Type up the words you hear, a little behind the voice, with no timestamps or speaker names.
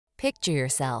Picture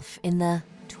yourself in the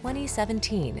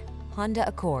 2017 Honda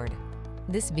Accord.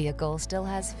 This vehicle still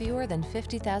has fewer than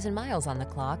 50,000 miles on the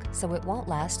clock, so it won't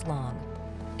last long.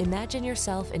 Imagine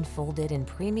yourself enfolded in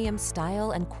premium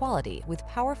style and quality with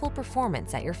powerful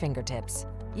performance at your fingertips.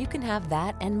 You can have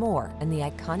that and more in the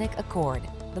iconic Accord,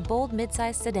 the bold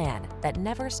midsize sedan that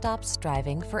never stops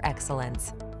striving for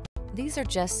excellence. These are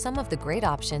just some of the great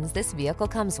options this vehicle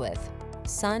comes with: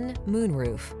 sun,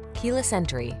 moonroof, keyless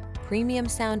entry, premium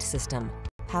sound system,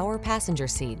 power passenger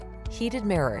seat, heated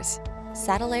mirrors,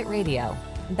 satellite radio,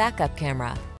 backup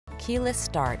camera, keyless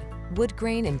start,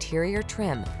 woodgrain interior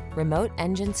trim, remote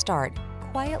engine start.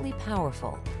 Quietly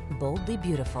powerful, boldly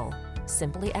beautiful,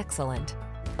 simply excellent.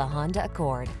 The Honda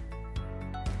Accord.